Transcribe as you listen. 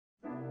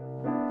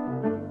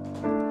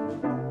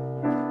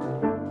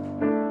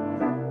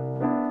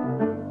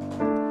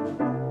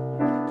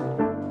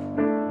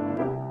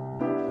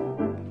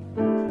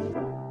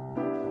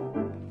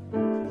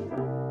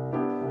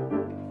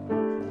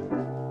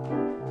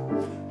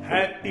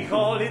Happy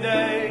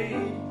holiday.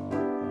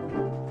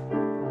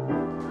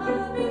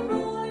 Happy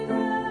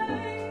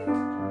holiday.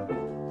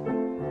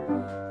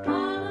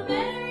 All the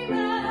merry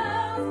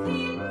bells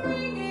keep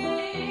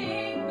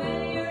ringing.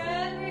 May your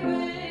every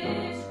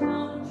wish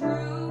come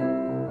true.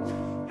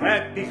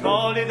 Happy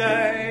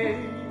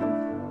holiday.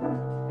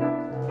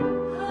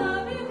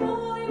 Happy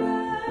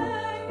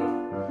holiday.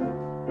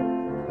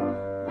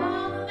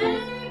 All the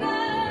merry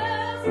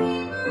bells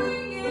keep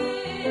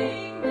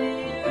ringing.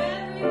 May your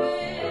every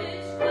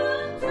wish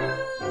come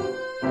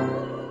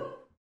true.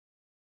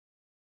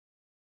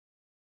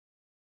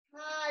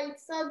 Hi,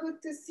 it's so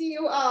good to see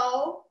you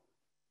all.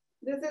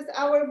 This is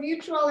our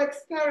virtual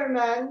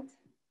experiment.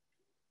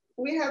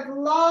 We have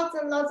lots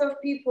and lots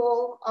of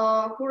people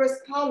who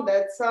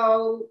responded.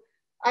 So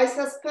I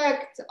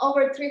suspect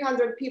over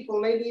 300 people,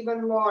 maybe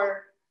even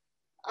more.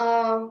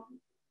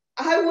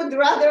 I would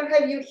rather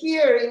have you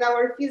here in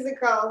our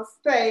physical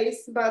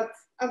space, but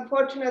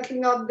unfortunately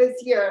not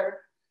this year.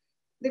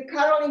 The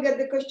caroling at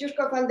the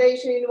Kosciuszko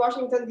Foundation in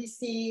Washington,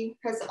 DC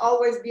has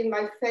always been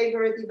my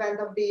favorite event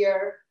of the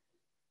year.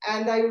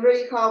 And I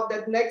really hope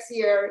that next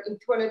year in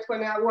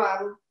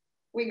 2021,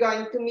 we're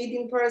going to meet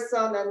in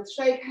person and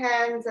shake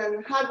hands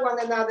and hug one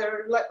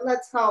another.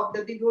 Let's hope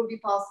that it will be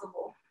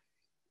possible.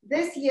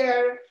 This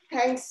year,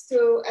 thanks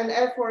to an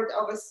effort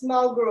of a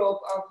small group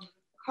of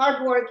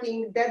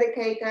hardworking,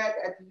 dedicated,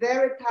 and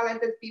very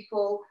talented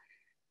people,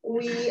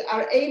 we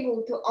are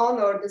able to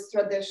honor this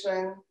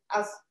tradition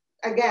as,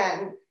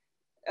 again,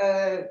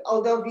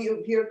 although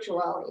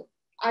virtually.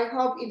 I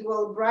hope it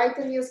will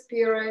brighten your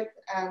spirit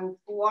and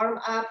warm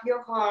up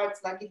your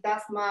hearts like it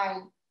does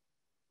mine.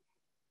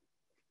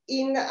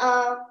 In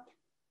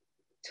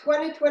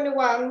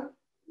 2021,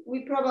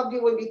 we probably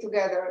will be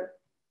together.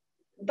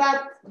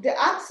 But the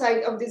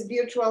upside of this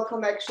virtual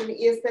connection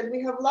is that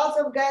we have lots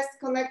of guests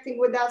connecting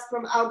with us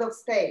from out of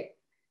state.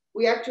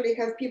 We actually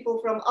have people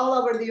from all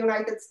over the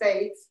United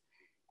States,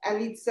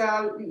 and it's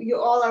you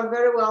all are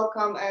very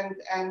welcome,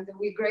 and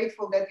we're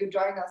grateful that you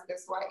join us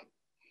this way.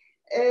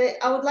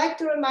 I would like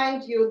to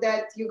remind you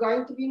that you're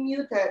going to be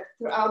muted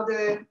throughout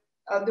the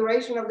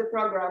duration of the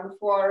program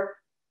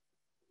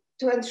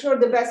to ensure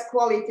the best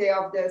quality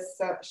of this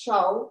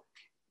show.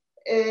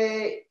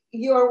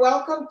 You are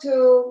welcome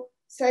to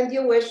send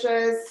your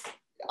wishes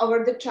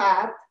over the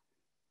chat.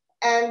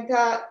 And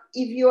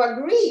if you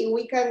agree,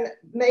 we can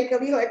make a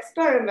little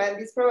experiment.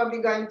 It's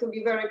probably going to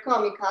be very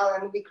comical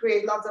and we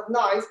create lots of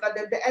noise, but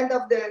at the end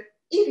of the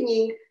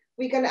evening,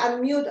 we can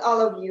unmute all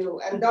of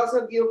you. And those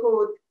of you who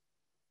would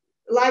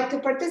like to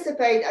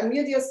participate,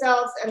 unmute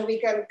yourselves and we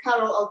can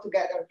carol all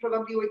together.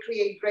 Probably we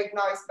create great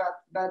noise,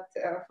 but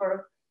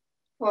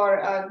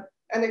for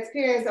an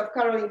experience of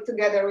caroling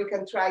together, we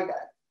can try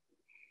that.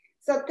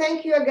 So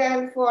thank you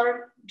again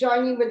for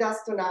joining with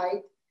us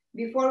tonight.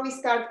 Before we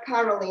start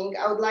caroling,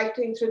 I would like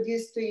to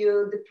introduce to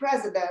you the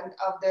president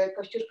of the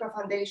Kosciuszko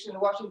Foundation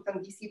Washington,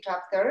 DC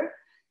chapter,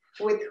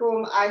 with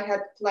whom I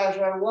had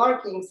pleasure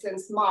working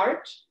since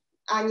March,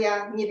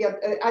 Ania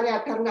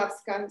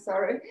Tarnowska, I'm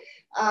sorry,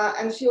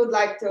 and she would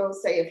like to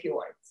say a few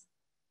words.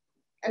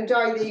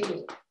 Enjoy the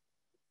evening.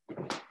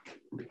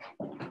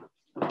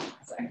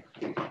 Sorry.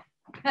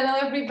 Hello,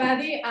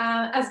 everybody.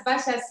 As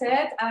Basia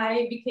said,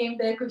 I became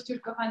the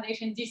Kosciuszko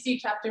Foundation DC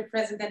chapter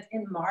president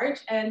in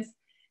March, and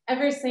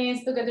ever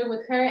since, together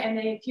with her and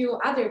a few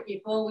other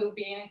people, we've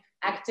been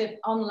active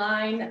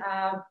online,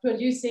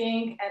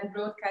 producing and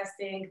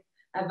broadcasting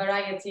a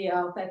variety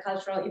of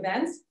cultural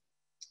events.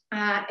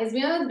 It's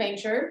been an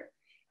adventure,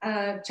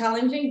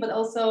 challenging, but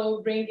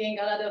also bringing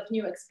a lot of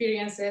new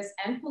experiences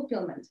and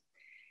fulfillment.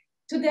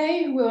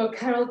 Today, we will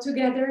carol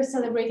together,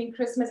 celebrating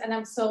Christmas, and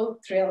I'm so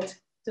thrilled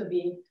to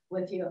be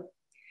with you.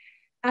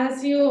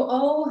 As you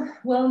all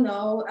well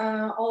know,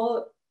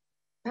 all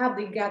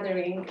public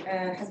gathering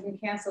has been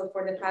canceled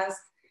for the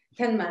past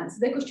 10 months.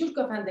 The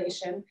Kosciuszko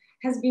Foundation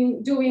has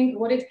been doing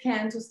what it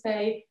can to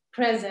stay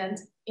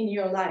present in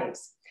your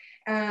lives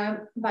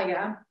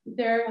via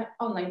their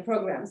online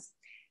programs.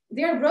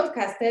 They are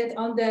broadcasted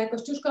on the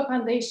Kosciuszko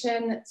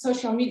Foundation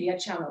social media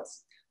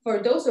channels. For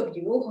those of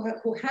you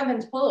who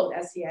haven't followed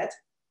us yet,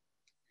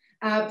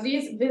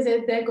 please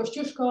visit the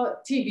Kosciuszko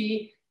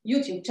TV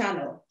YouTube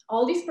channel.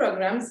 All these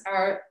programs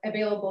are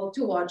available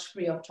to watch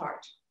free of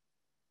charge.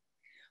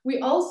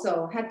 We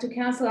also had to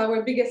cancel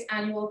our biggest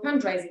annual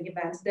fundraising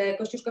event, the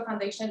Kosciuszko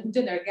Foundation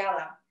Dinner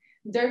Gala.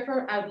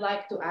 Therefore, I'd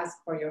like to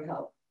ask for your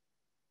help.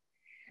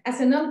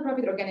 As a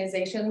nonprofit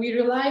organization, we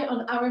rely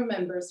on our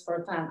members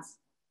for funds.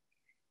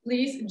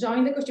 Please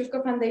join the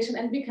Kosciuszko Foundation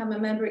and become a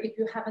member if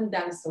you haven't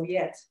done so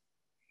yet.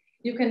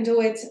 You can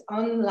do it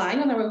online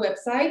on our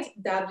website,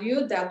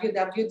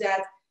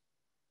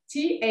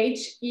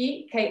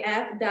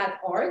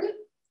 www.thekf.org,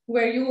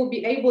 where you will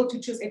be able to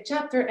choose a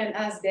chapter, and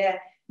as the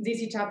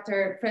DC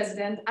chapter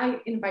president,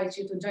 I invite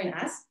you to join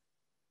us.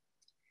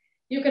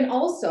 You can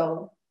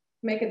also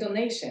make a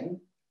donation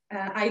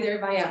either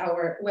via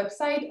our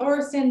website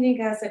or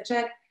sending us a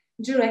check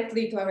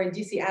directly to our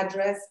DC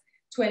address,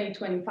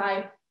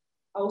 2025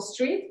 O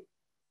Street,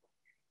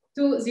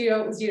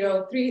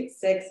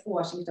 20036,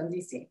 Washington,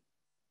 DC.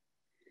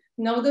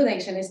 No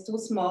donation is too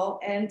small,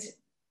 and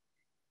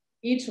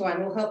each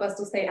one will help us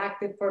to stay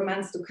active for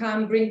months to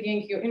come,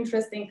 bringing you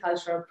interesting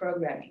cultural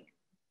programming.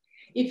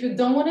 If you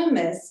don't want to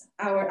miss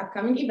our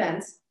upcoming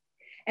events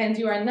and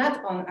you are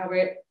not on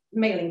our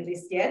mailing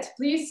list yet,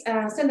 please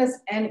send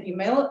us an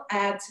email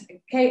at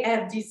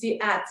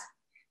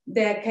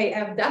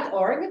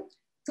kfdc@thekf.org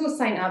to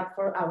sign up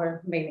for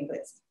our mailing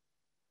list.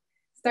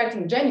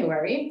 Starting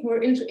January,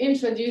 we'll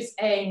introduce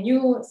a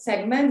new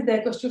segment, the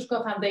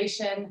Kosciuszko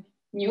Foundation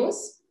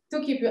News,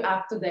 to keep you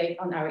up to date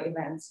on our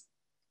events.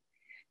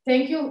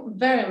 Thank you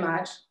very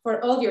much for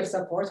all your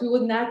support. We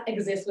would not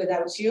exist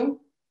without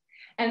you.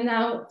 And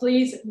now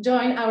please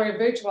join our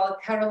virtual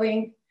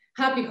caroling.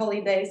 Happy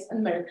holidays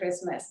and Merry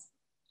Christmas.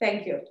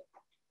 Thank you.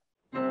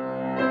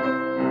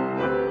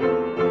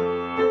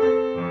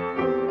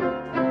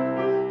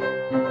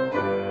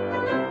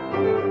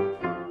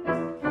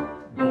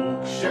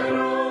 Bóg się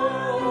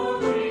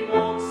rodzi,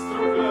 moc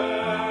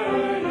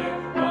trupleje,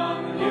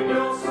 Pan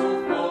niebiosów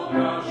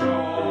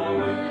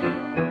porażony.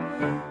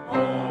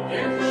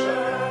 Ogień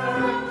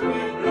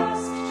szepnie,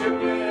 blask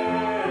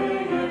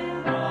ciemnieje,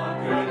 a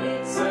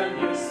granice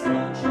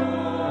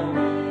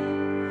nieskończone.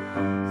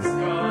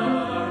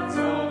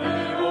 Zgardzone,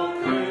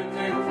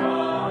 okryte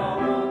chwałą,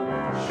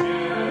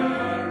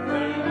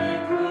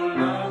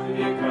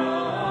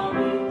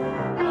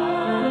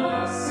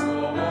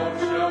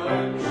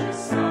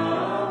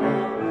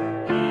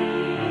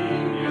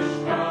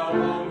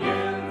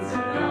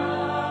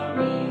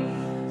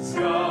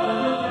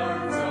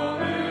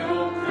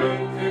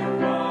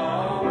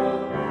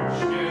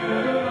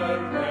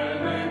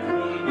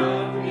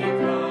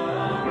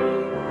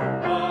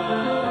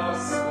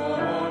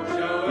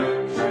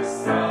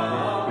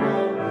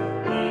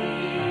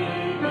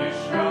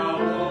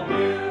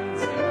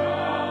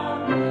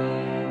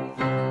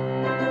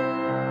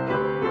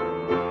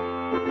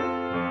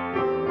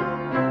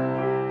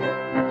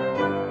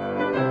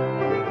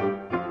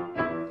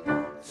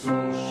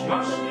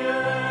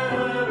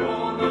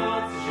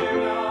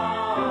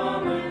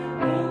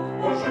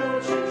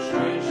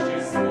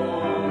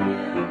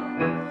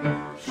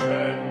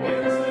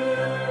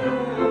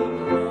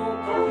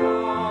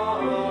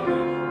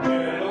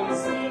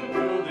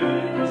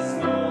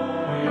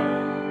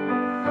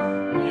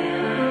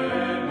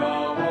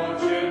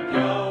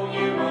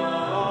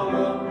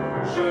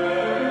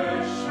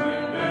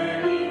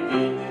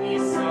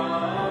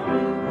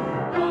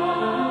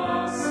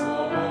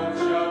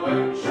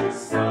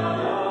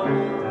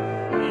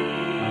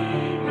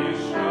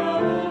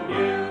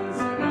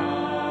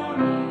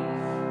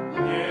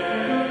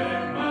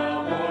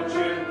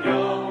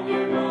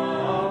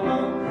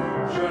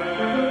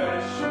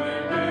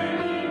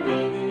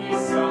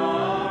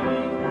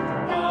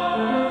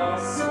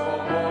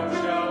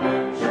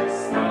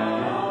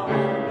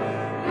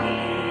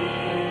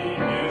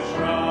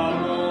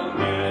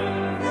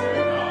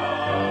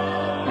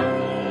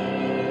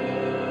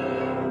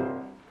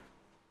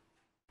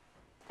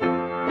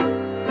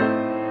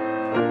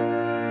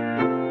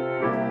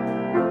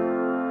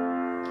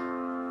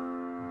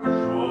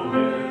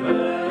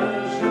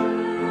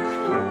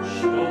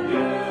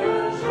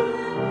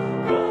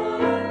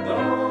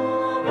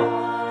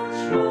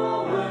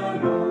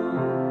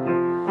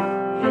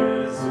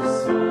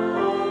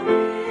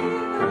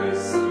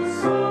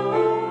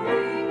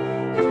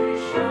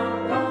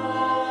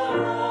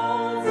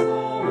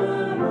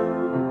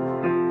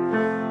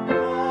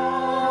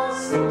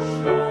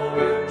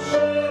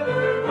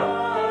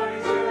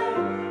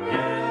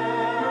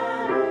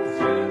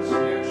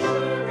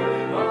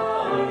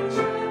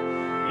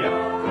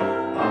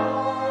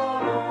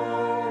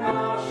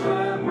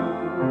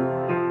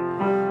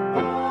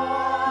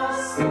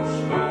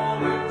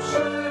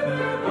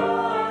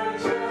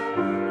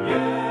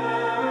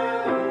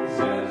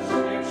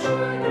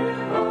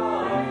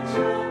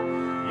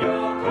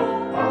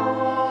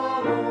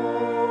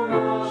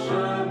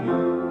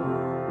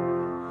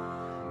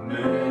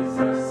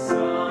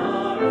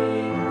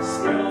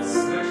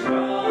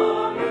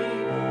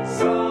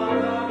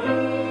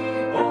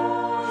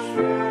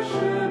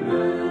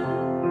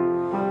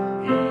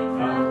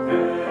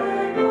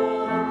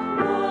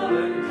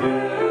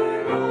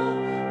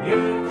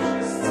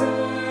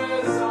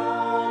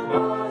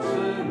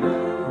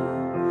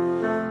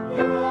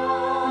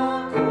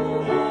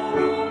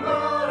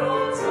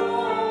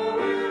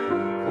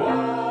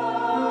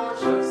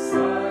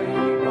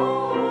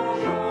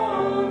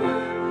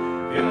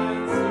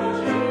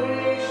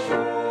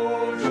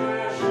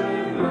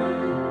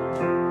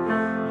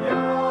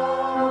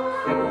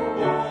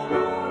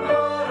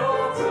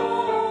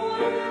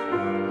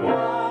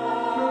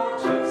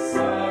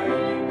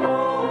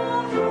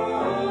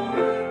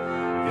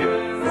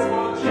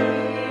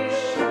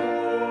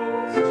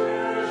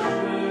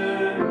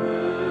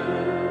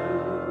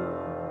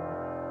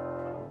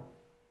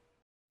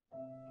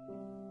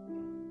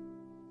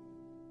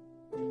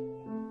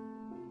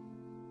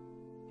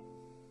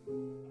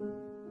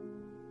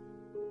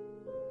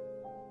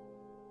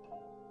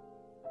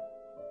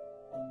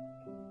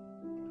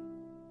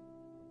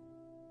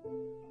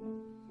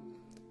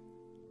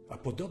 A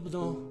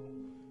podobno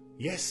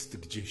jest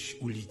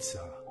gdzieś ulica.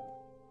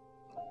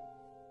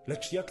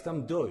 Lecz jak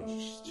tam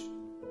dojść?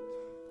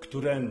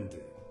 Którędy?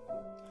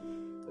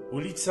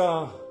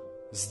 Ulica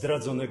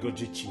zdradzonego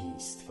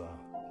dzieciństwa.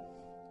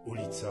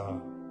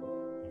 Ulica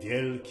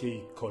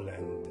wielkiej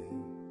kolędy.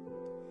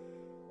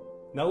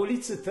 Na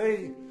ulicy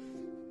tej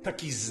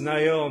taki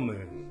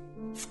znajomy,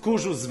 w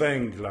kurzu z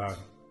węgla,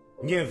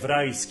 nie w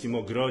rajskim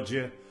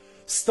ogrodzie,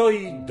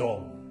 stoi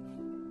dom,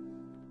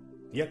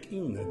 jak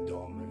inne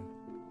domy.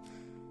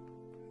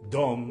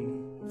 Dom,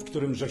 w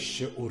którym żeś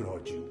się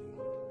urodził.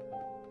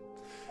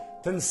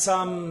 Ten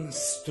sam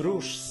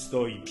stróż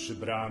stoi przy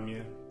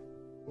bramie,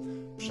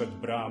 przed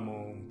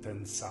bramą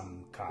ten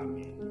sam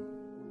kamień.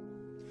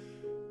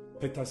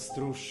 Pyta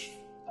stróż,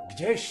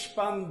 gdzieś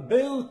pan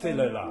był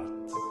tyle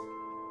lat?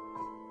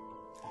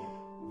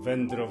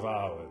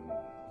 Wędrowałem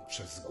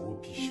przez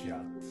głupi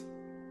świat.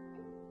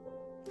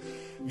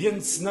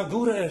 Więc na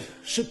górę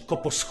szybko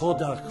po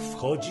schodach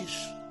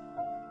wchodzisz?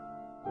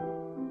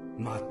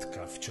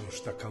 Matka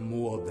wciąż taka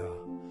młoda,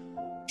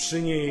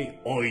 przy niej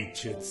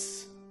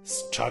ojciec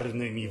z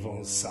czarnymi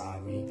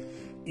wąsami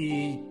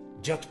i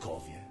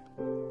dziadkowie,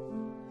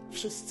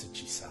 wszyscy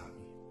ci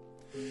sami.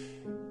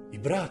 I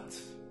brat,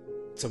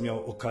 co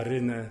miał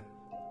okarynę,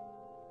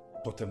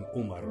 potem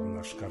umarł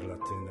na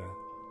szkarlatynę.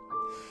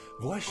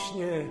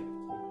 Właśnie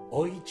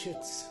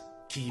ojciec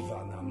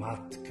kiwa na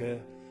matkę,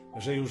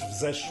 że już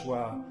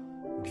wzeszła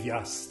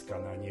gwiazdka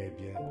na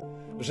niebie,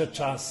 że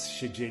czas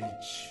się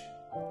dzielić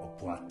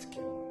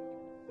opłatkiem.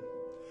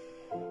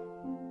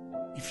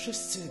 I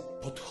wszyscy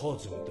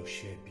podchodzą do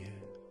siebie.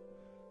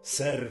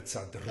 Serca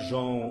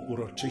drżą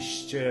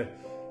uroczyście,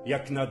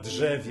 jak na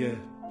drzewie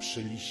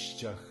przy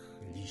liściach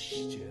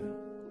liście.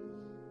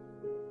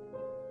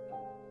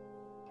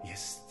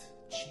 Jest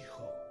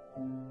cicho.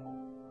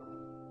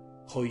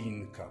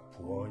 Choinka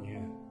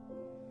płonie.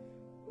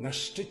 Na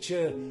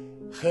szczycie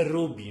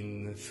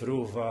cherubin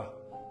fruwa.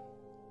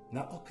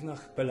 Na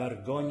oknach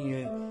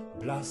pelargonie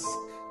blask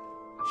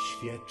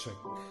świeczek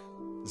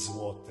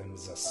złotem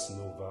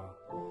zasnuwa.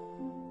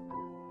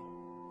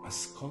 A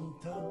z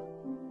kąta,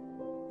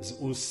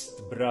 z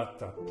ust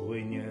brata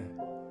płynie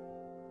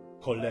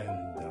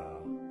kolęda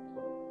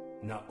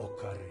na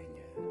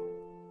okarynie.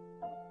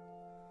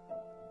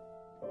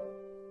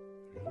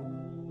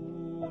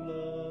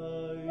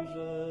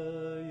 Lulajże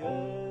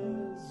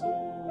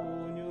Jezuniu,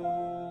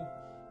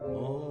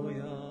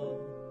 moja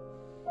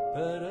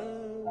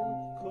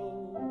perełko,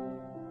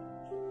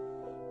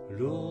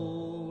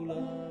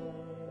 lulaj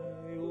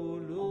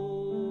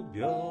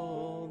ulubione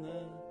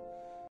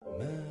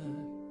me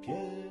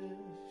pieścidełko.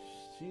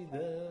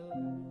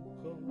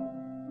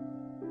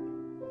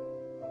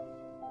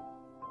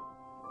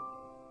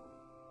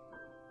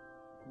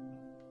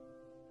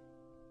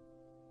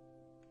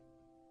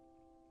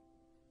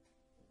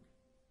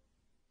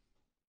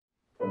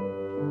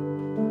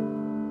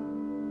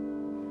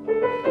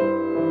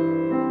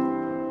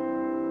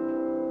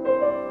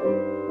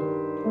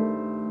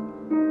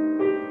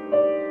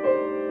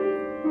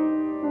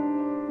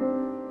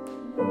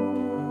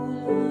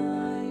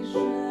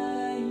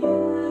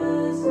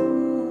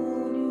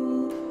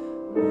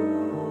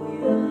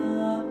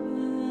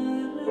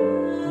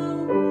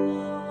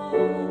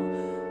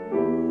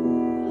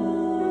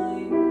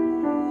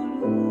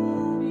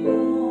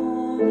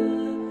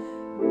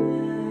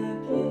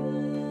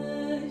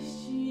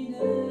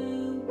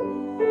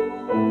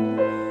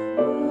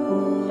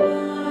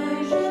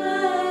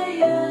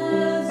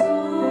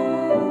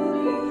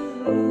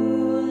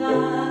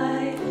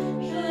 Lulaj,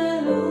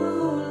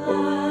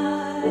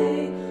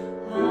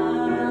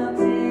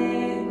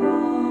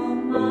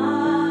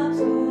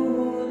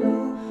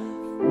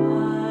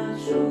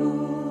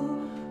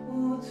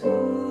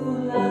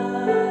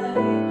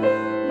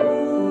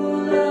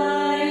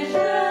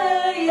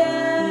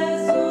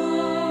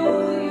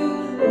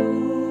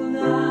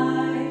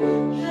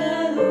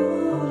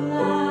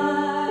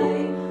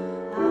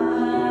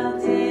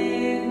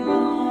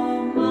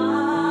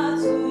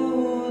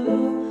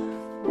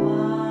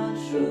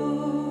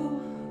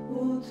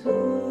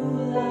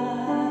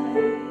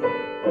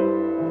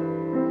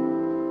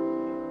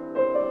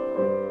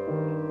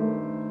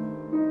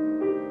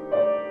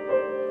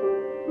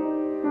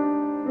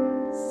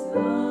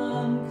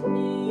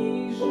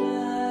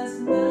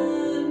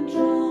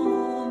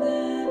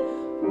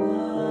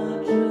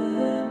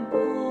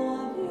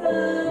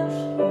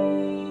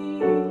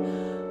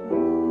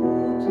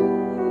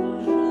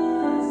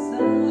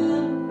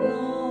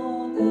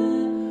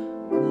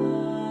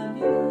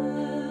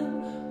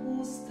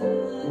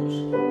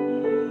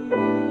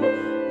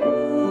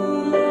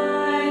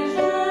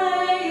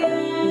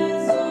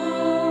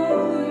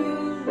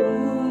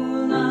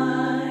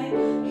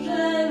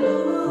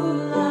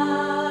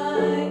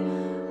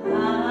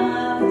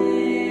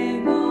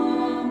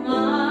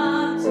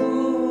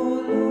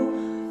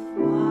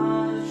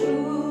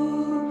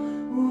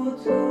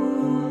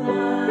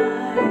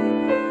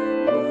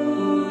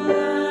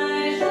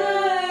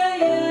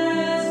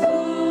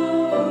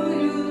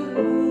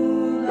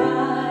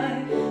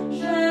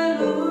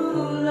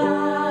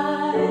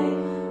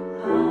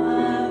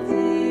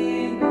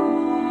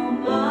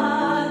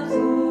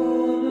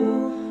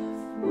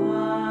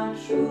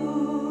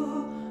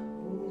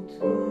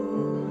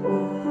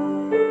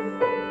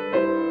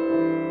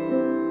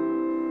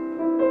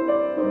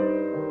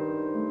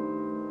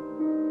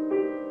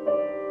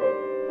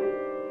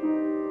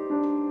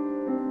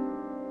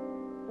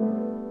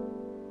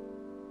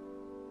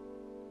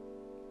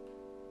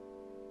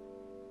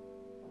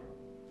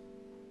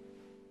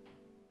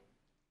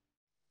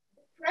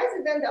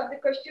 president of the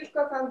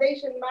Kosciuszko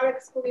Foundation, Marek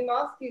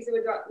Skulimowski, is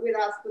with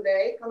us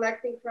today,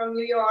 connecting from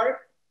New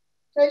York.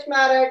 Cześć,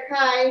 Marek.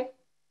 Hi.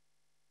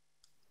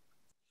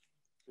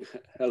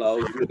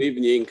 Hello, good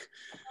evening.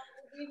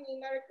 Good evening.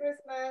 Merry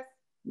Christmas.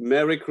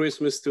 Merry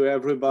Christmas to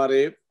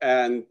everybody.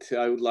 And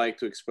I would like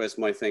to express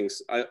my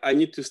thanks. I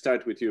need to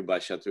start with you,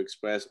 Basia, to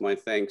express my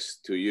thanks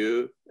to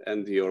you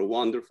and your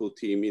wonderful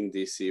team in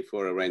DC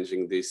for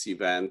arranging this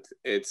event.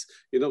 It's,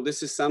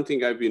 this is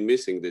something I've been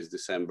missing this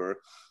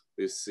December,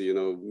 is,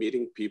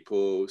 meeting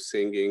people,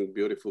 singing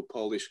beautiful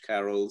Polish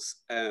carols.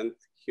 And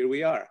here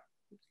we are.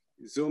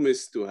 Zoom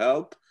is to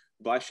help.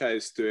 Basia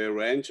is to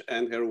arrange,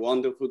 and her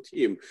wonderful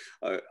team.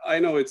 I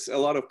know it's a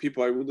lot of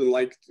people. I wouldn't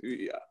like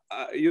to,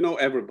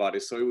 everybody,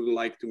 so I wouldn't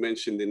like to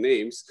mention the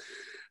names.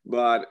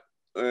 But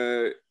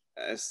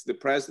as the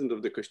president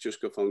of the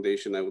Kosciuszko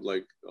Foundation, I would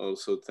like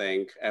also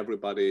thank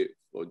everybody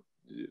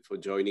for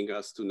joining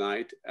us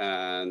tonight.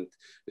 And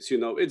as you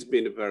know, it's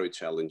been a very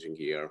challenging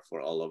year for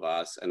all of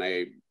us. And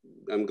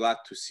I'm glad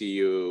to see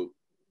you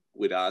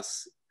with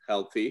us,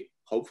 healthy,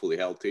 hopefully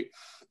healthy.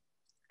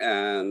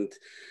 And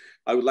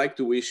I would like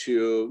to wish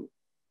you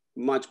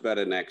much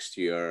better next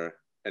year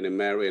and a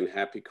Merry and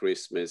Happy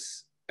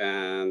Christmas.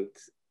 And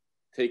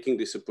taking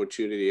this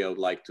opportunity, I would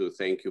like to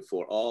thank you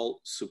for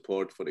all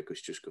support for the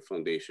Kosciuszko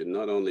Foundation,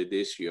 not only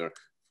this year,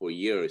 for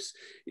years.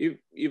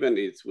 Even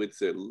it's with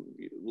a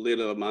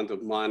little amount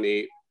of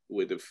money,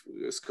 with a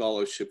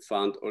scholarship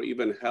fund, or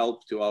even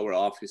help to our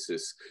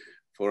offices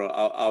for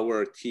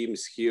our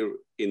teams here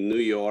in New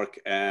York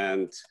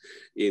and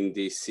in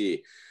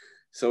DC.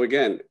 So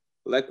again,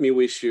 let me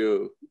wish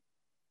you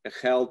a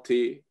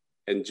healthy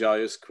and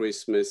joyous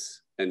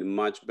Christmas and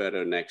much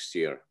better next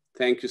year.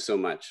 Thank you so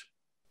much.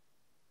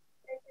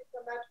 Thank you so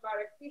much,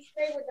 Marek. Please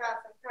stay with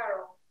us and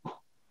Carol.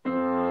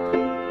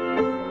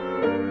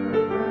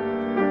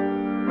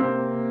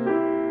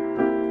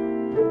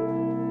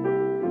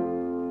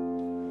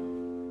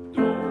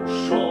 Do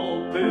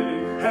szopy,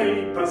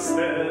 hej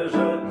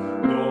pasterze,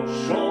 do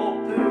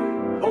szopy,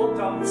 bo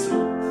tam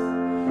cud.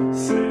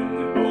 Syn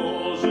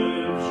Boży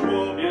w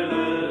żłobie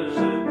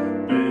leży,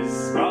 by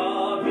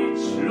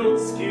zbawić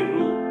ludzki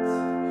ród.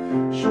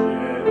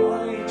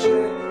 Śpiewajcie,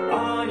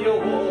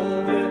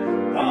 aniołowie,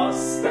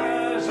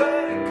 pasterze,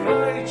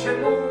 grajcie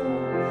mu.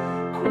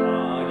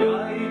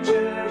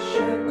 Kłaniajcie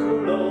się,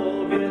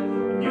 królowie,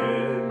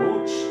 nie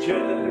budźcie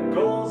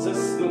go ze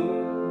snu.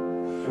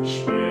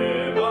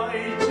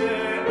 Śpiewajcie,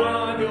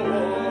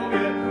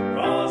 aniołowie,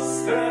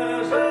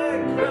 pasterze,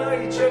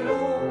 grajcie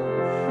mu.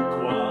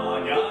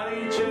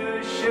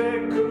 Kłaniajcie się,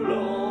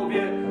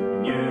 królowie,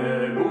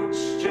 nie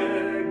budźcie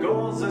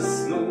go ze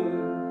snu.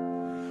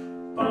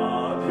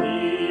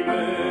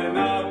 Padnijmy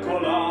na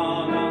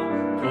kolana,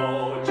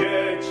 to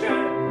dziecię,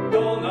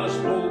 to nasz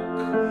Bóg.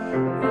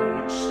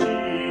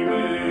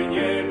 Uczcimy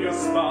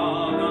niebios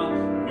Pana,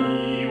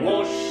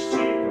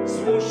 miłości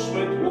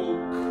złóżmy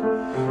dług.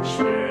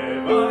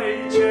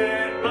 Śpiewajcie,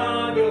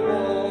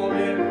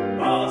 aniołowie,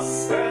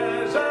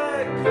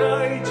 pasterze,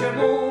 grajcie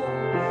mu.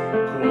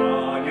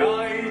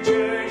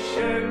 Kłaniajcie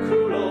się,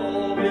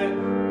 królowie,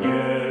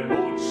 nie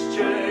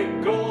budźcie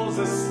go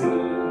ze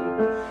snu.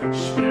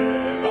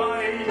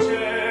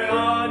 Śpiewajcie,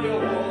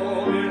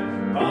 aniołowie,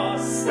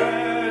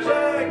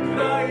 pasterze,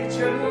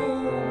 grajcie mu.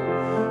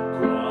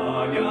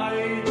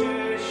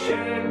 Kłaniajcie się,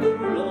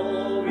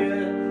 królowie,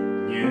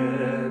 nie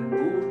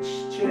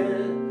budźcie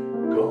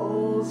go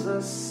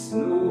ze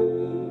snu.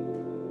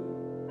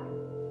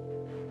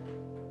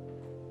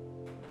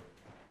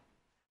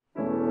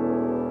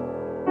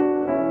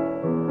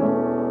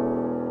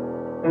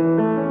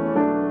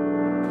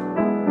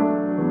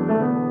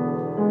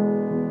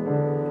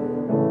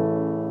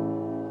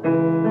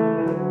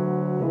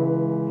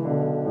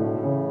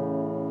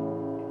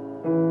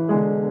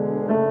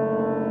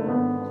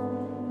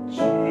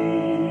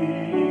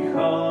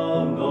 Cicha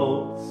noc.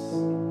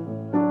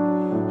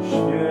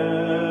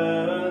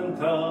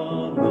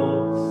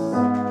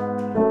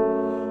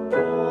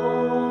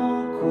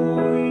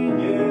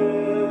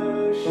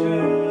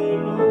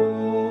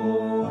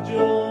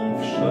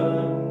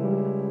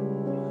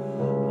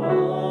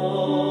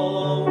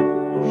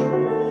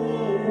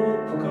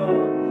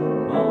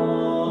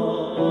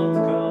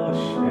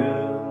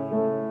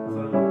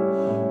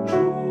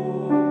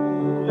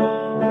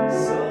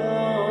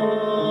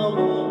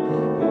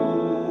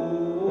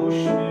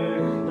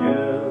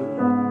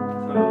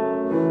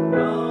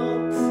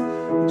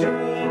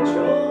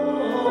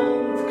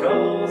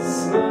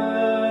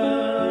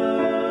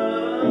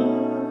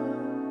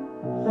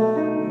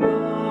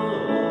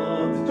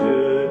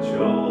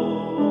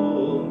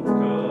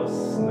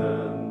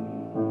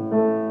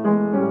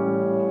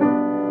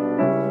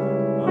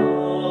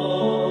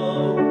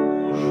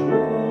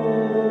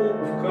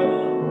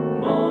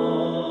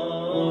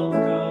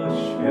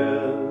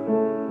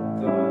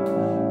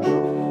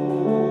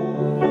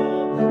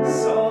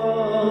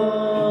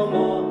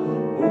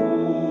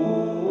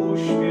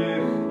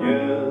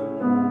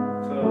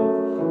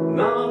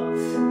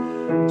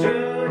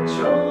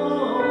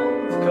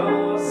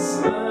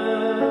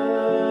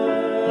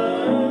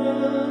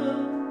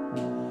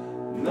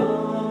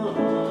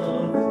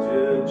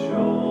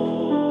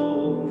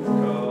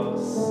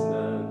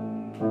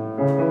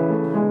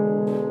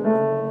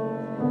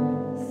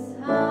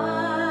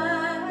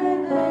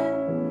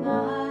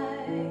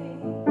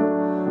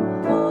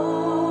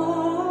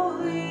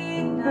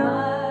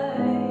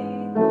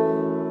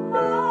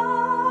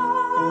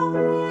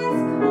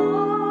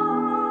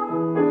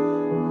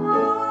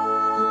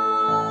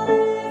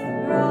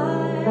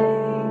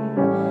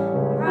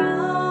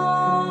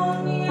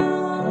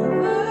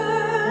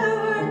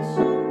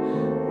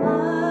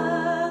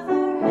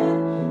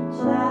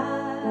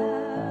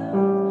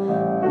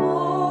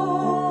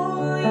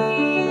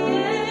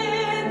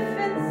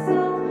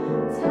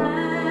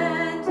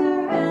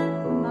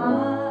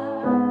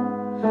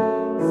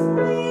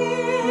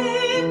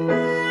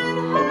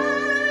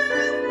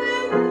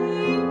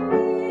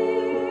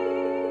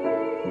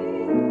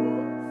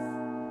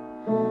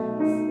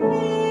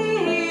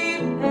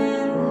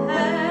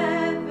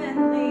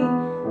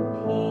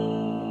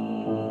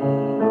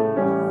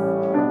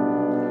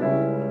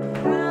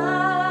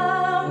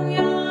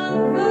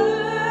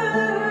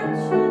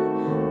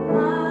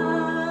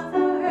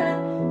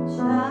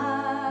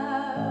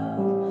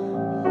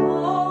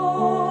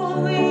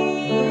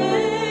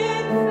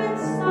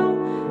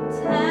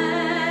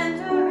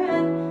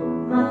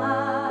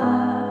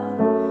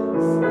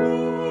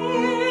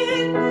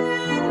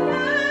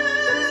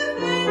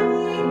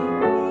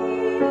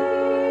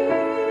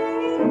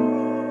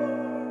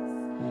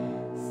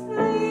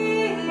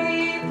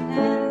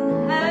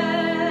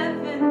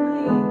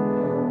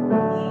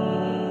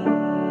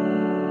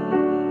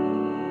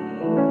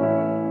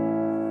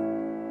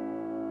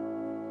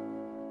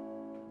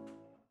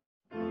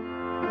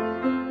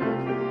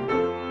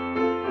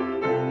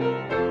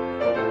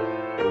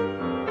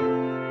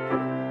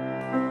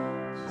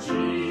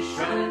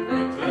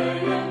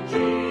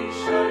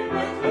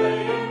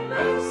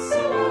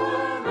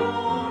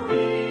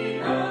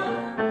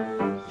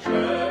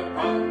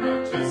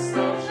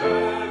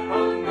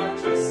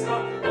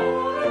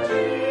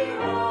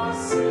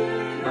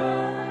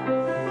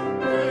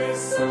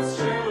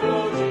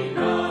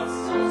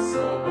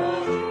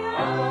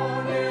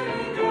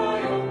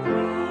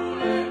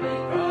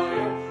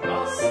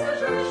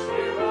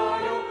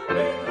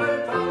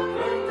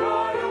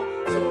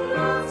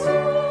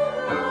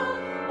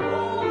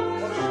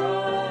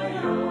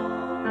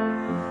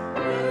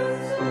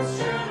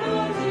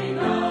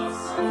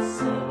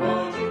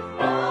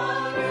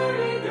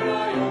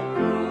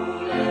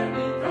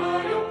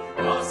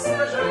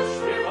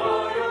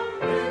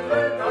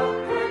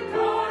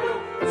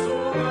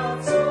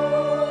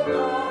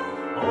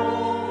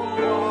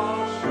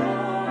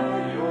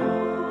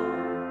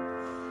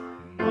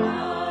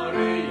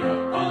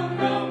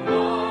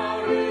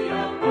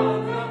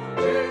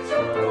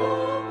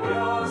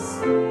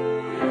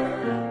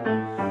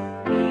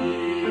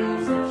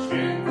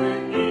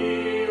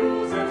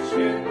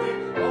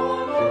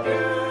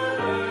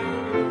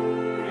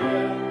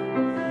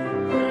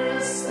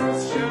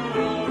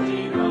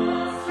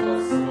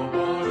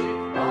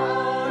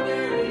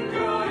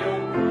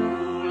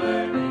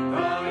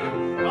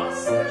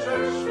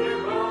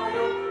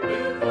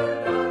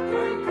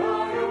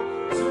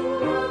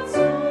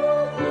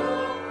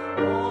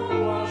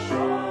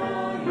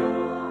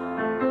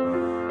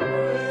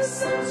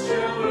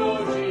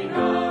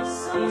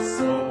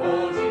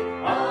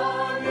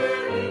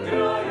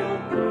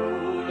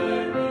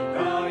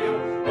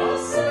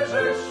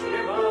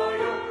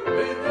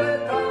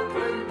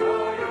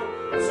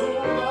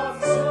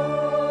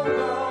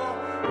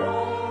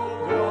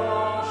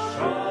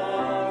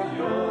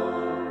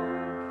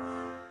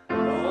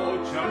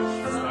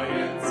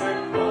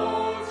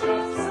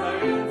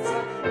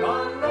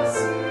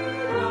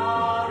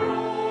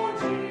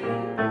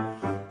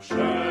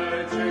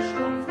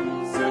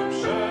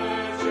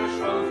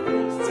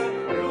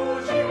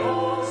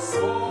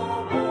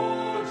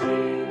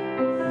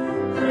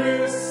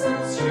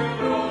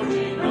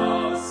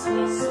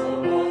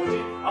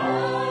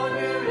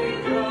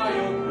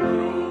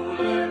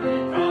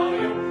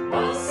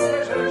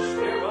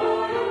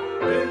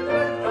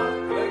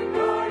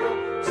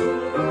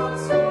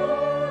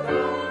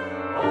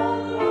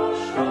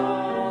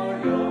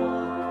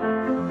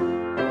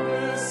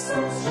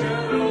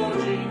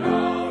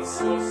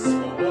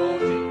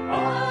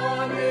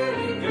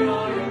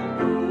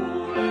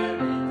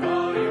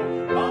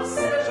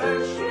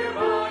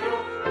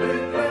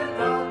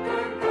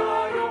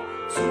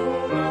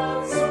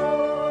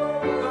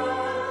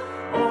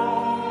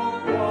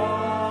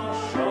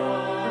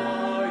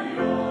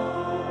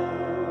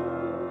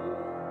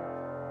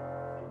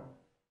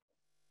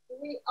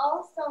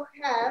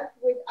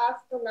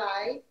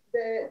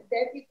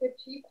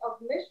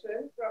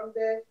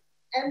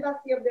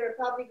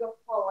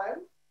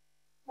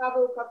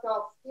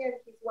 and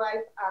his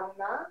wife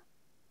Anna.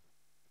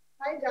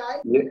 Hi,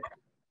 guys. Yeah.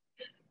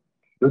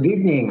 Good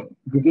evening.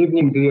 Good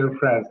evening, dear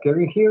friends.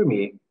 Can you hear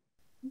me?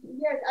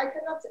 Yes, I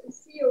cannot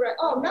see you right.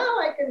 Oh, now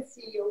I can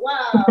see you.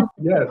 Wow.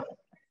 Yes.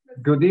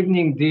 Good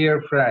evening,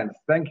 dear friends.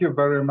 Thank you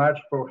very much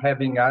for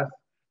having us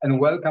and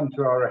welcome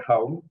to our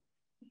home.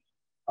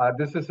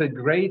 This is a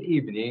great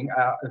evening.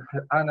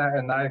 Anna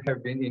and I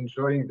have been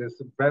enjoying this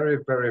very,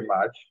 very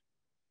much.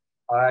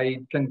 I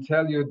can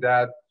tell you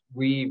that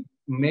we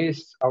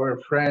miss our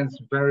friends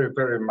very,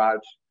 very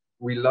much.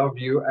 We love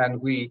you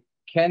and we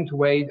can't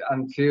wait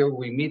until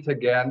we meet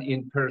again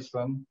in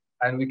person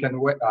and we can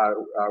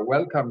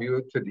welcome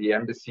you to the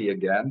embassy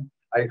again.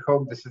 I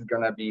hope this is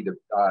going to be the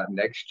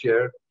next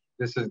year.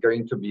 This is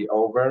going to be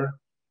over.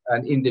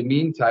 And in the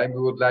meantime,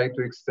 we would like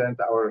to extend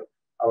our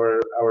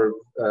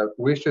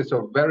wishes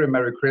of very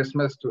Merry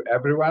Christmas to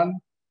everyone.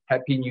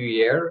 Happy New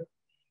Year.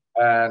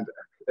 And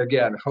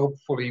again,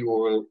 hopefully we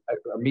will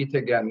meet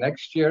again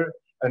next year.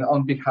 And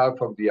on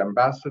behalf of the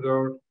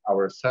ambassador,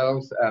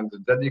 ourselves, and the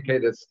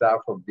dedicated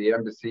staff of the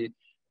embassy,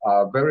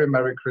 very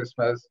Merry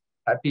Christmas,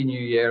 Happy New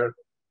Year,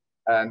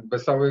 and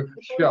Wesołych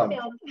Świąt.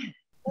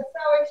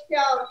 Wesołych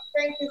Świąt.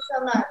 Thank you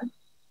so much.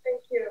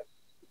 Thank you.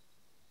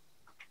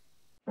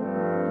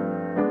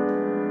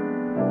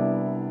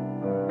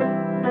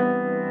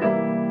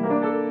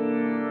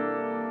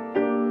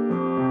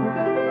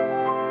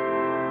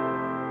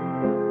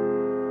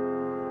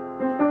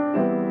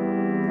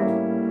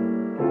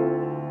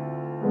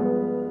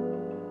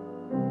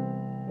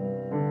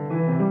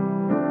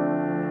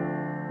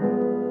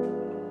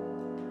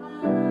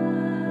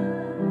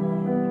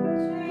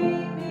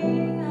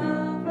 Dreaming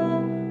of a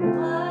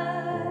white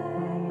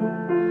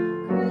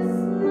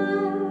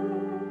Christmas.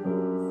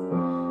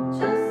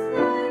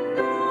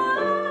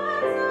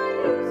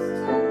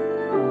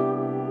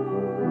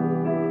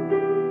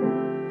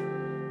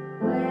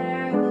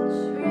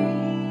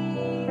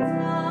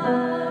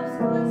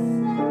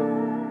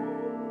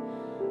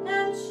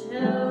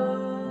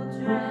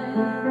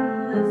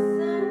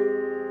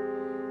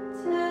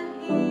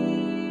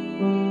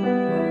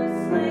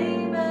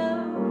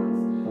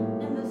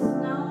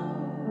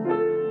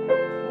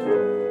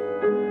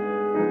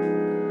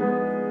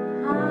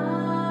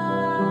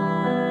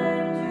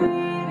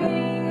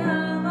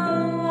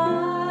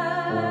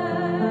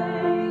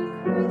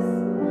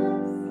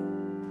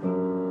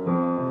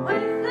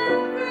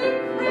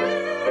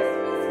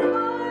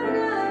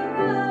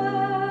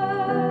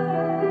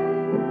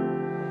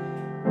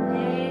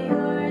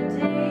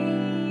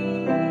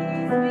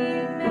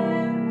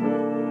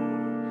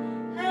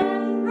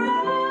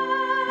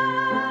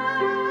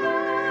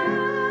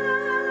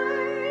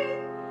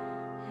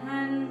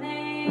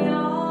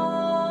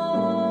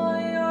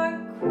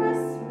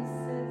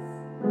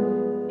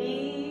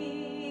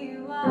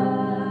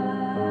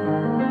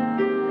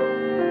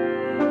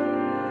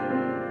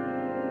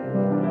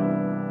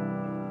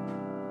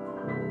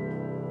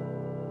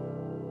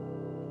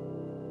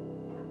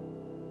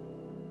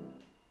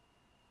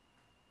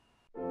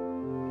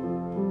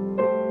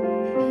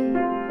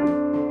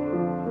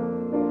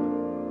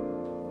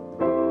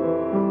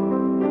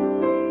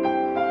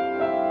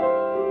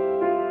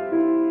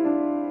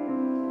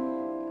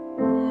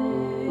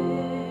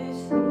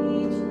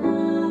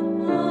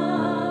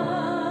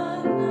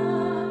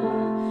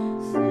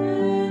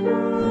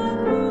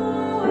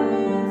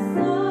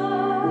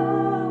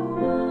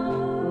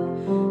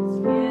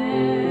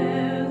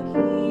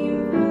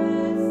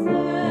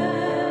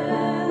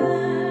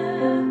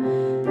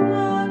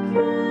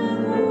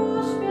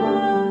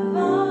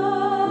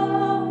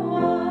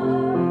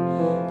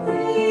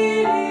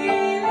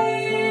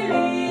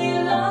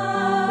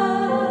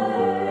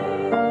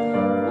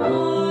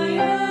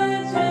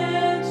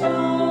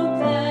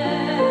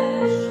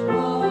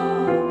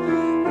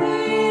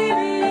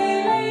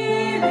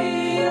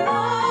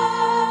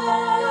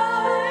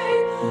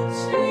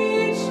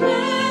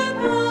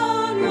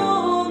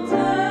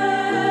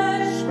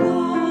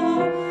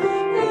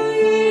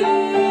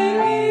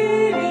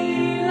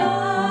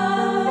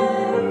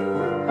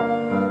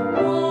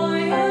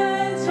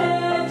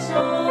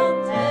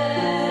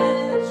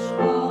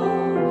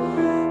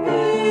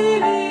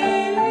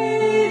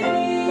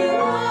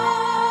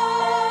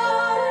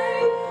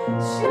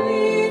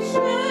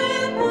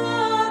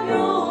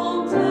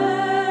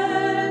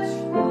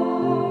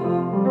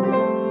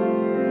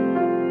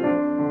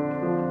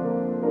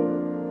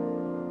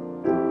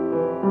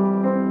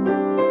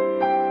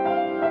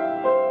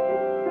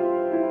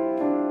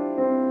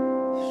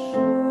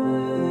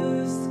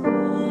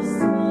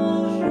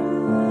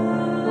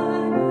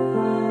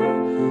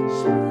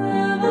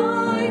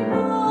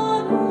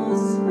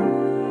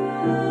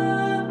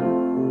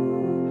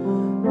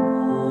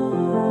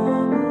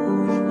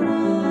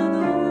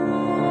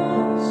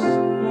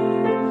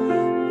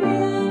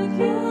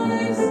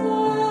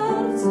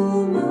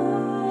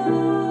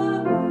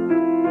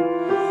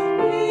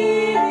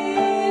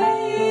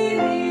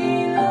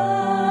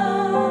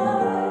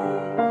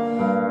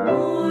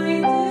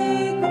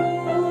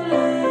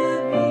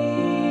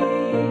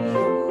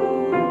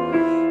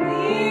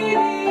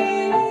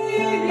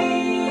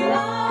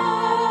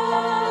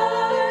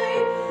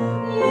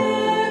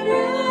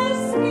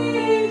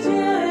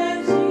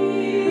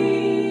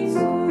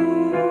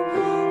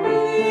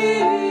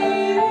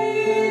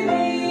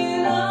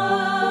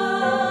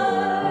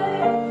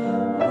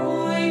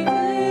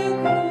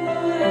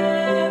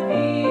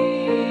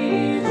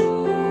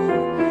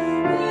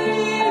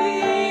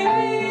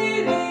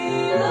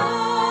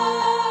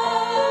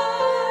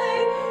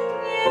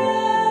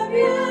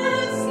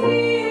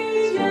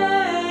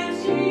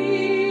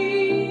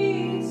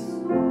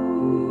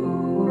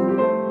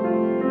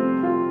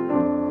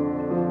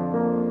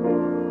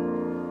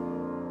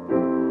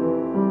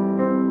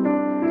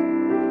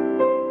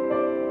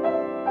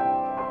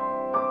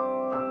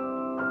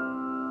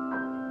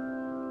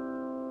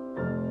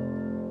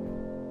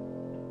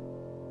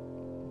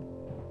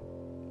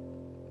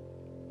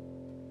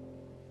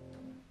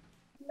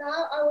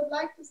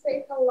 like to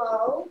say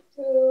hello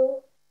to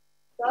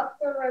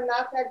Dr.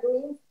 Renata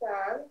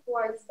Greenspan, who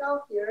I saw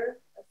here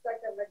a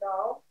second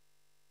ago.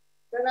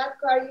 Renata,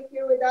 are you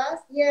here with us?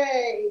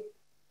 Yay!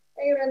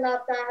 Hey,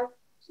 Renata.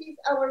 She's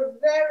our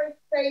very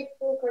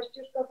faithful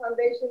Kosciuszko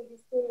Foundation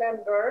DC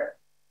member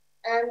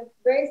and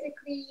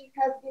basically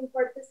has been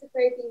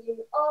participating in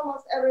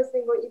almost every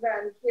single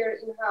event here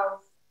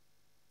in-house.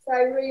 So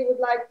I really would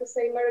like to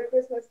say Merry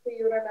Christmas to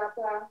you,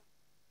 Renata.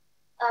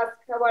 Ask,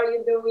 how are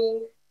you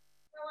doing?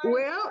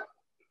 Well,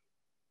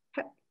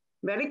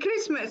 Merry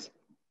Christmas.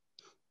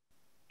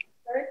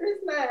 Merry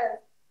Christmas.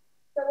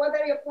 So what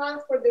are your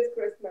plans for this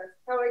Christmas?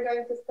 How are you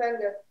going to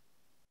spend it?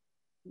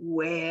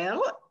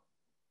 Well,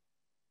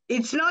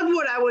 it's not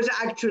what I was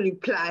actually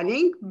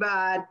planning,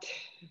 but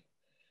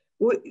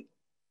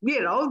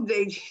you know,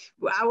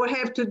 I will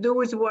have to do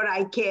with what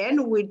I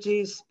can, which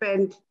is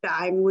spend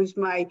time with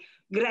my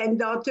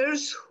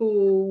granddaughters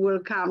who will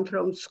come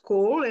from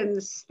school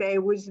and stay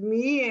with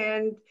me,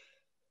 and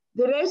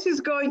the rest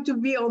is going to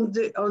be on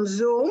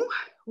Zoom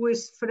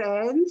with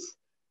friends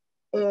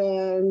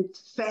and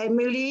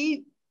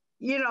family.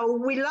 You know,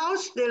 we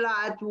lost a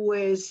lot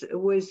with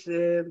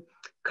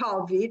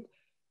COVID.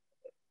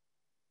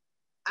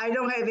 I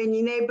don't have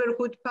any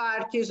neighborhood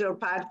parties or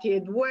party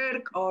at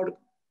work or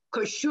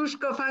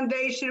Kosciuszko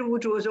Foundation,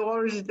 which was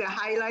always the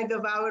highlight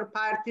of our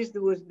parties.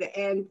 It was the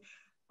end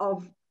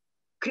of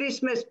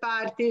Christmas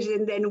parties,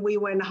 and then we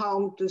went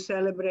home to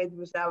celebrate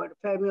with our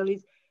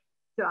families.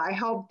 So I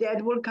hope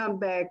that will come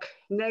back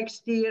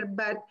next year,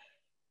 but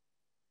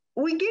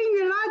we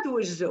gained a lot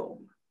with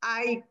Zoom.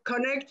 I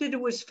connected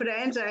with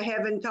friends I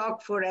haven't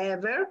talked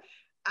forever.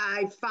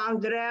 I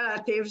found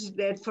relatives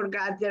that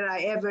forgot that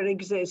I ever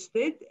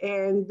existed.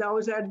 And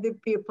those are the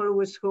people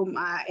with whom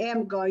I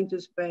am going to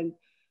spend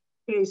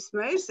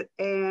Christmas.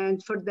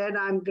 And for that,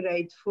 I'm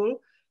grateful.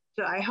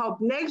 So I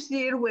hope next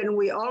year when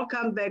we all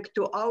come back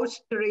to O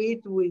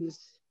Street with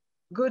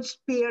good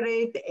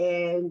spirit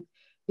and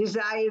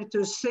desire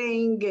to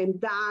sing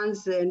and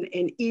dance and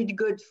eat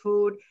good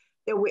food,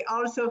 that we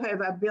also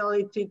have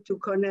ability to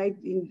connect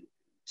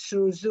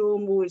through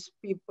Zoom with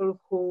people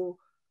who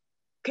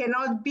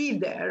cannot be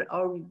there.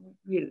 Or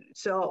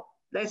so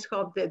let's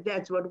hope that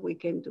that's what we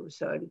can do.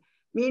 So in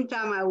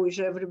meantime, I wish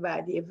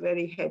everybody a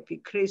very happy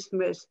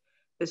Christmas,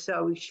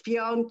 wesołych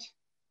świąt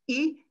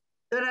I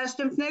do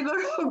następnego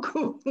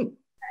roku. Thank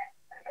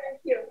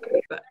you.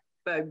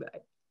 Bye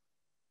bye.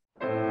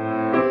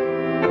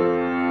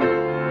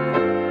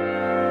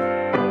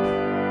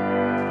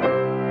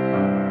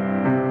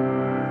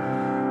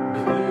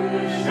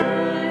 Promienistej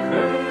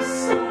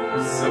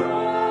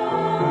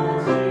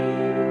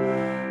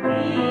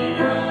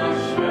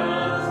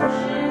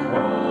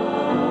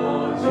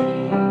brodzi,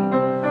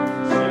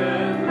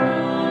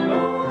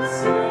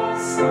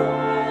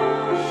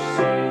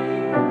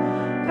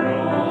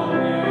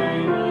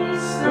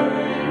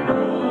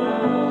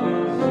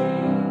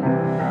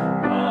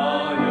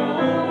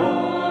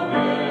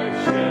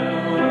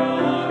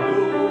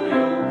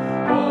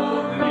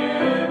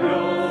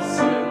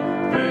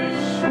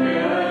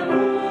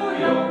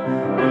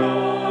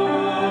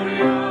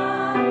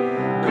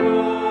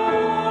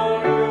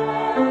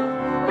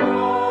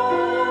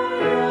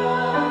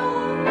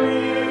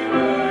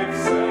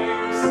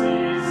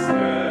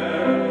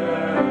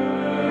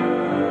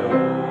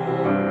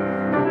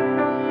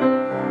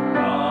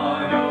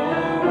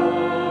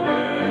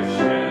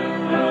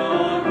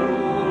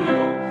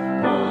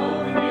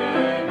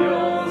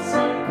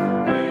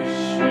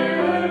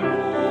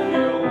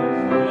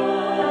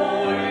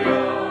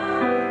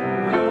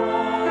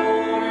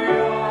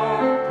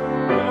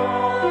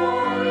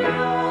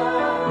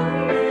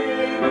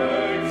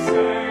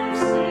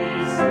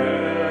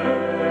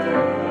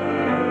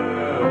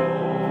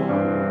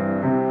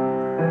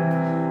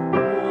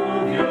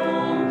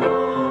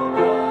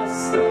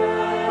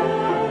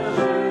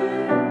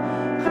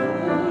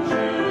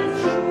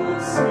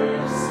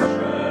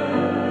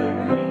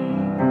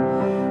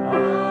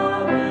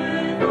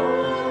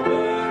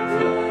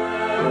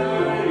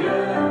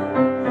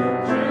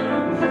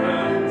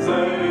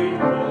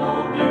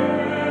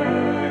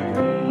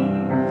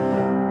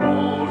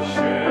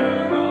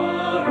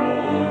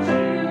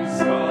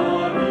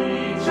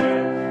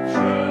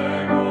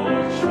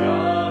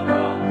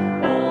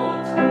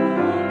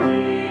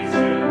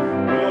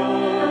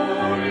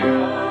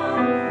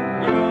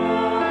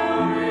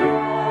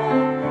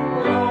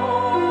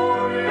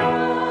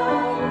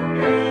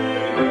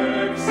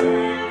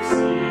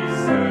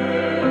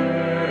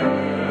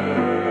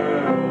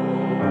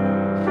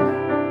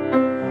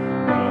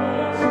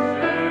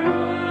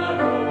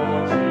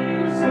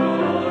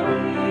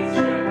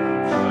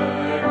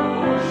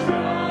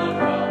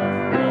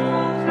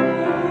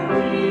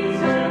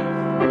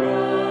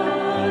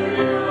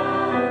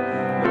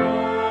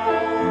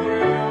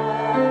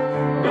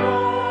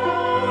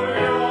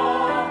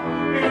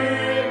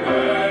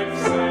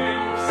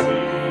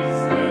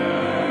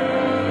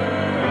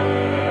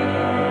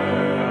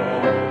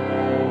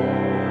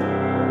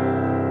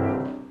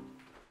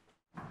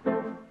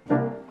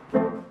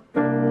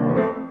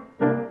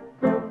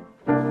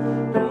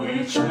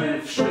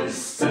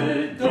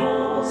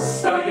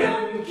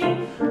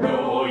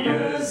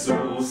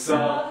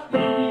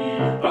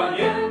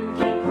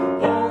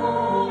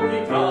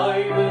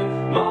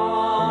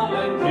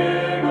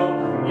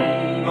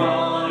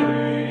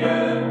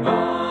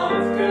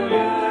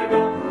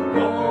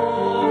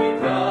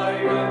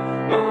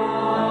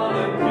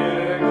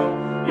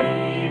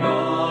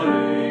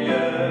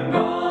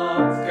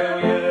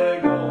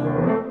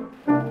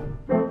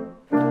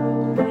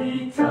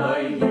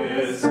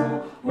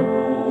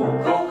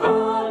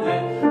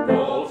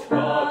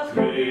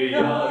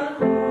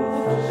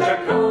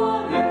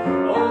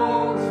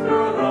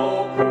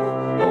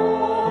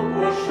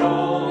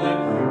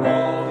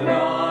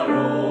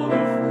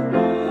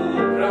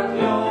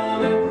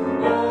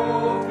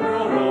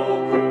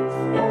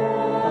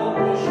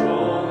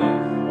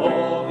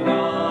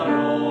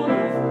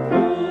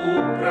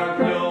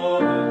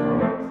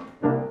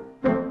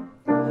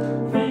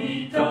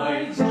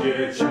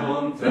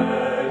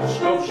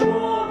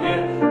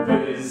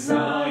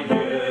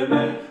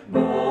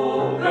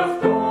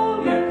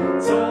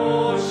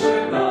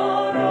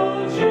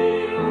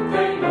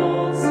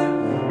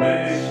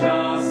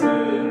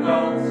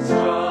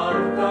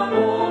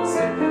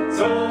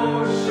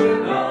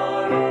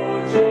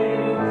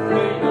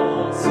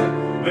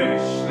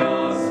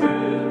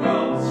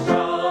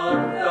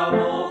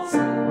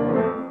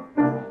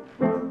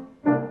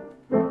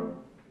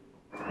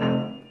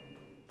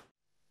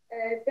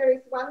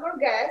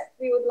 guest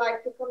we would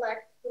like to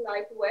connect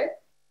tonight with.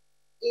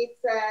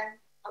 It's an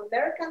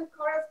American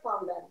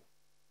correspondent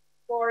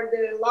for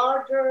the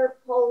larger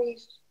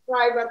Polish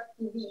private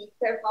TV,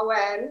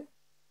 TVN,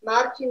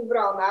 Marcin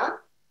Wrona.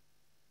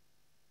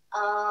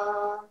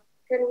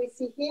 Can we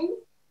see him?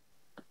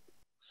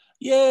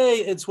 Yay,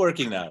 it's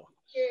working now.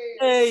 Yay.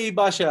 Hey,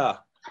 Basia.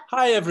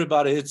 Hi,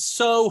 everybody. It's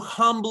so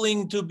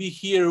humbling to be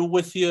here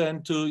with you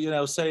and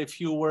to, say a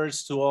few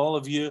words to all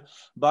of you.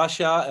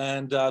 Basia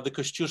and the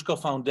Kosciuszko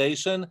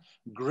Foundation,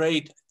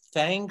 great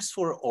thanks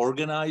for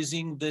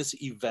organizing this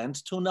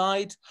event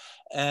tonight.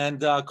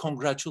 And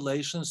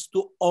congratulations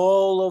to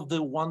all of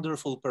the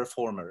wonderful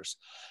performers.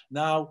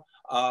 Now,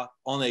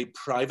 on a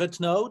private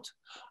note,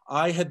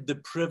 I had the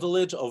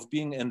privilege of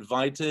being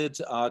invited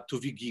to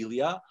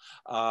Wigilia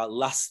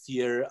last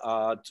year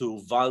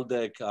to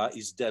Waldek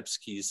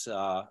Izdebski's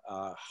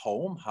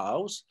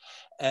house.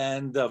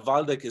 And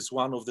Waldek is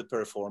one of the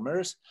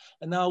performers.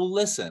 And now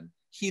listen,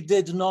 he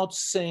did not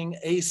sing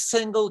a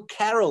single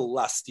carol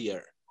last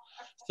year.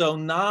 So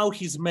now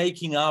he's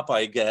making up,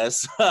 I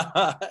guess,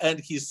 and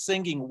he's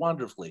singing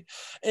wonderfully.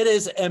 It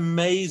is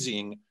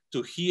amazing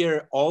to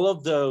hear all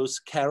of those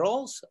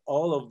carols,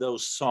 all of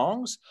those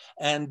songs.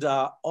 And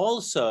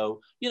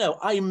also,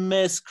 I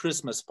miss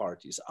Christmas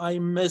parties. I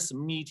miss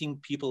meeting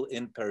people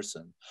in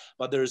person.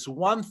 But there's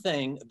one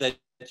thing that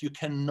you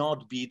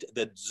cannot beat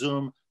that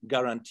Zoom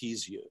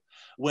guarantees you.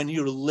 When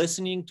you're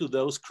listening to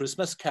those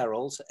Christmas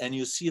carols and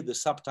you see the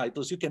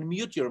subtitles, you can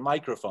mute your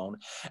microphone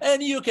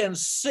and you can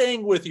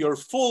sing with your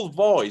full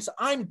voice.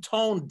 I'm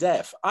tone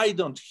deaf. I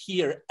don't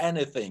hear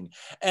anything.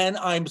 And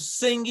I'm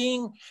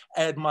singing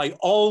at my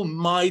all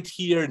might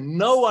here.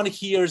 No one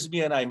hears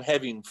me and I'm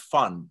having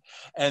fun.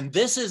 And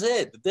this is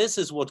it. This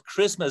is what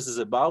Christmas is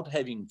about,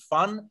 having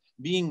fun,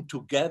 being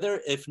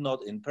together, if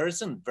not in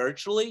person,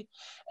 virtually.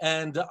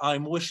 And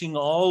I'm wishing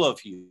all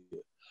of you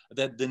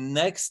that the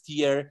next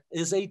year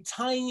is a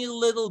tiny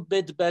little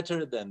bit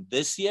better than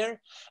this year.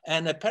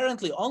 And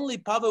apparently only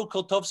Paweł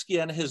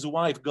Kotowski and his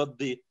wife got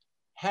the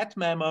hat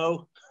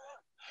memo.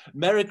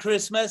 Merry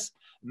Christmas,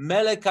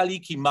 Mele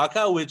Kaliki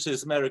Maka, which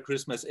is Merry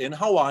Christmas in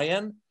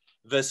Hawaiian.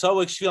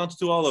 Wesołych świąt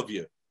to all of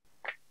you.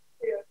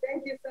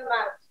 Thank you so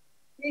much.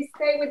 Please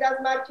stay with us,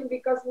 Marcin,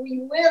 because we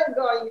will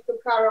go into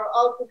carol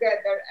all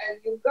together and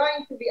you're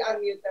going to be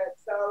unmuted.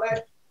 So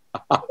let's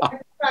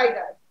try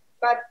that.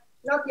 But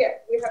not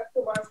yet. We have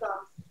 2 more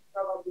songs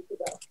probably to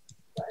go.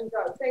 So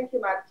enjoy. Thank you,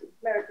 Marcin.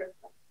 Merry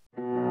Christmas.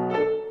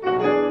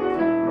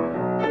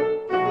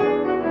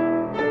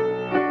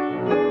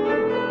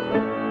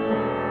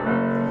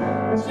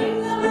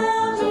 Jingle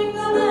bell,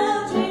 jingle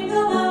bell,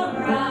 jingle bell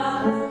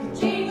rock.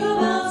 Jingle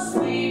bells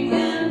swing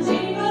and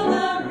jingle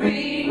bell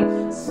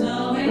ring.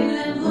 Snowing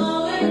and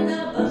blowing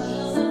the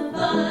bushels of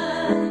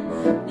fun.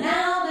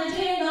 Now the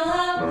jingle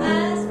hop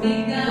has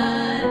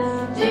begun.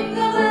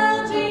 Jingle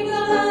bell,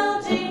 jingle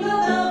bell, jingle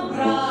bell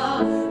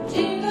rock.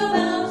 Jingle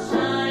bells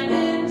chime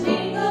and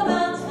jingle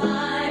bell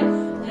time.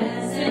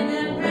 Dancing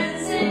and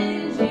prancing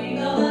in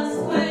Jingle Bell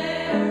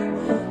Square.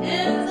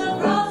 In the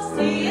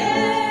frosty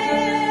air.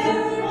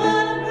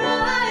 What a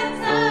bright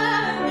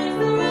time, it's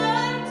the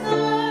right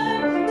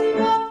time to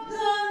rock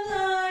the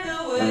night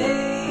away.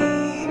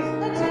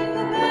 A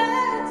jingle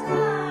bell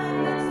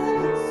time, it's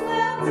the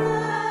swell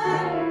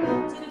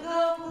time to go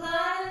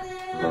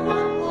gliding in a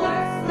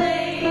one-horse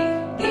sleigh.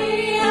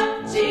 Giddy up,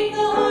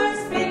 jingle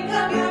horse, pick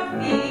up your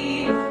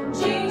feet,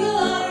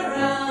 jingle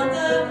around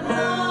the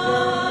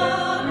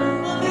clock.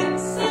 A mix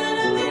and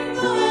a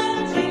mingle and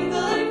a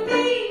jingling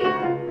feet.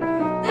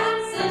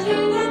 That's a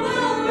jingle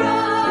bell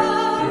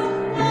rock.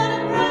 What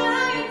a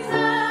bright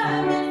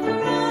time, it's the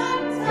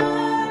right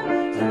time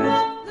to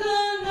rock the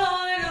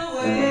night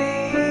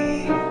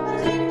away. A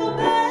jingle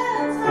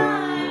bell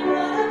time,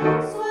 what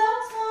a swell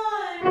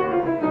time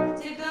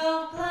to go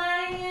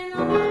gliding in a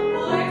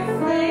one-horse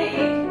sleigh.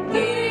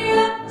 Giddy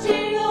up,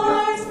 jingle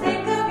horse,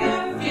 pick up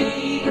your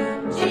feet,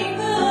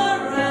 jingle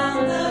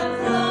around the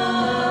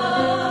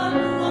clock.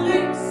 A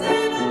mix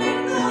and a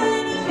mingle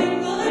and a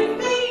jingling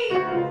feet.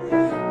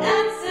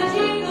 That's a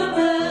jingle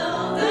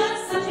bell,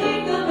 that's a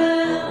jingle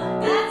bell,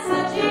 that's a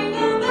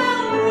jingle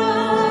bell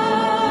rock.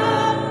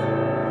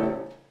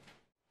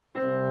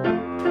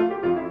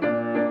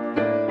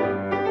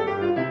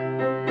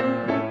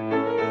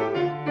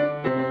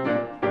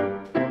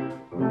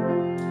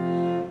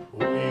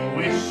 We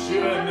wish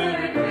you a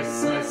Merry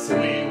Christmas.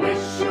 We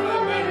wish you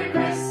a Merry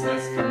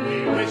Christmas. We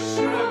wish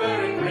you a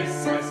Merry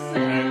Christmas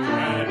and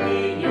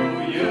Happy New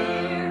Year.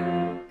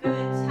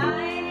 Good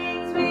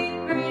tidings we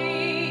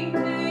bring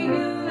to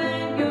you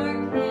and your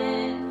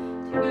kin.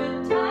 Good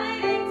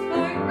tidings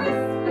for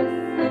Christmas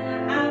and a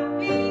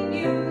Happy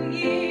New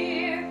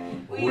Year.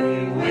 We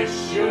wish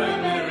you a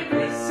Merry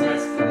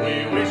Christmas. We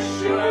wish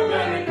you a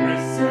Merry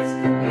Christmas.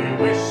 We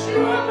wish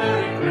you a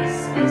Merry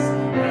Christmas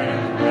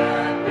and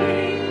Happy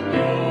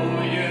New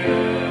Year.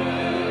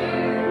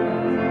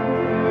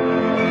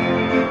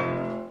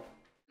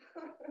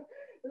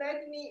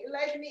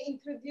 Let me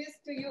introduce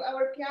to you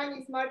our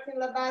pianist Martin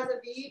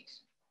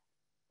Labazovich,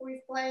 who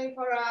is playing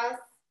for us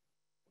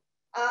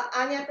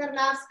Ania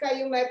Karnawska,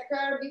 you met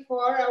her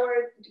before,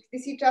 our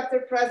DC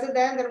chapter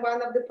president and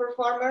one of the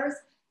performers.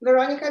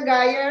 Veronica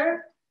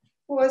Geyer,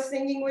 who was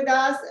singing with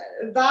us.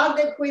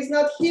 Waldek, who is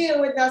not here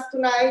with us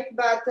tonight,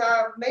 but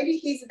maybe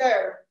he's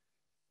there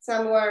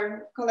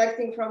somewhere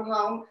collecting from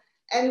home.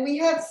 And we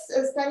have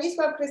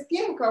Stanisław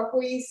Krystienko,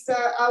 who is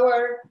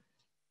our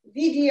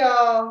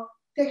video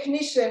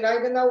technician. I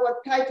don't know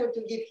what title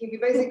to give him.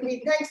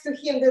 Basically, thanks to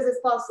him, this is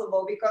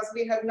possible because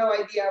we have no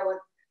idea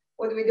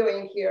what we're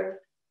doing here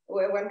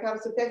when it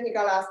comes to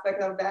technical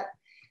aspect of that.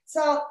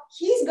 So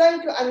he's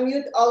going to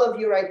unmute all of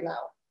you right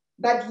now,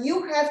 but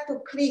you have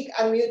to click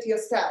unmute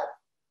yourself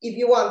if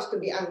you want to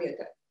be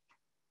unmuted.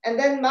 And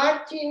then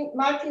Martin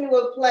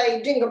will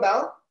play Jingle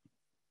Bell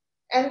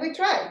and we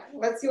try.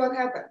 Let's see what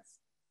happens.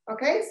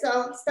 Okay,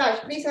 so Stash,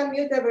 please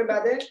unmute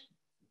everybody.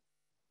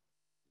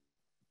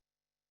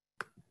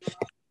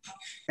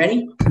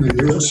 Ready?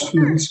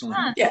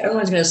 Yeah,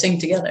 everyone's gonna sing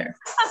together.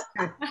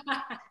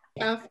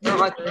 We're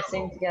all gonna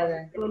sing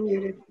together.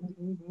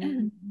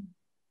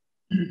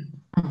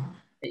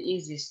 The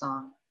easy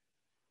song.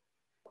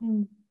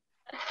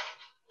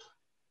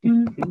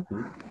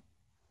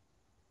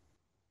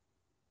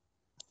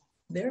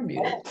 They're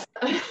muted.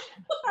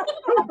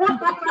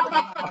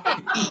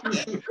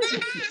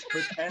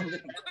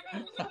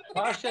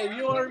 Pasha,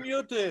 you are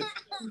muted.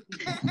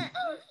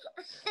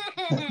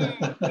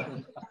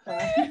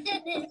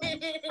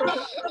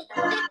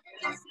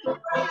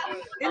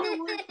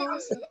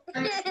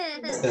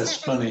 That's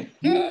funny.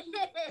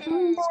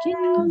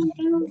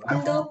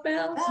 Jingle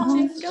bells,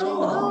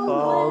 jingle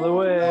all the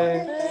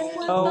way.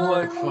 Oh,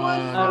 what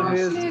fun fun it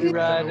is to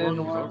ride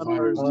in one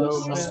horse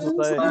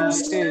open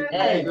sleigh.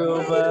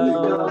 Jingle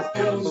bells,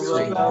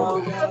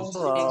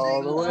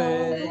 all the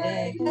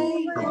way.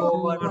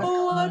 Oh, what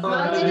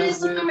fun it is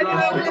to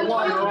ride in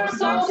one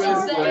horse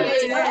open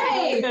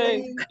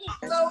sleigh.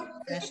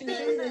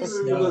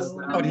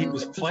 But he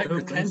was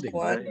pretending.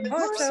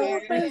 Horse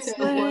open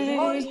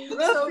sleigh.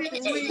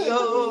 We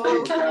go.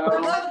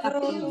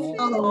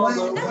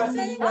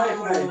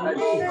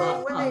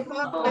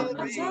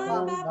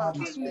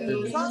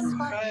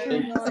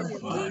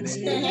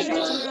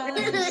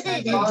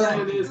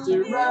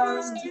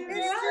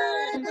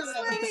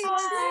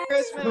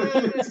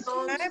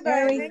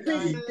 Merry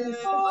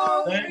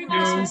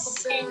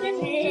Christmas.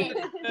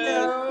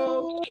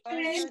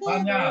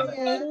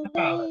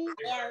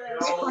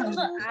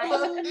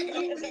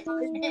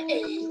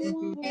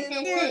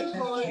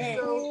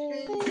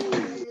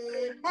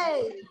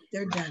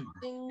 They're done.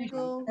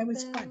 That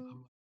was fun.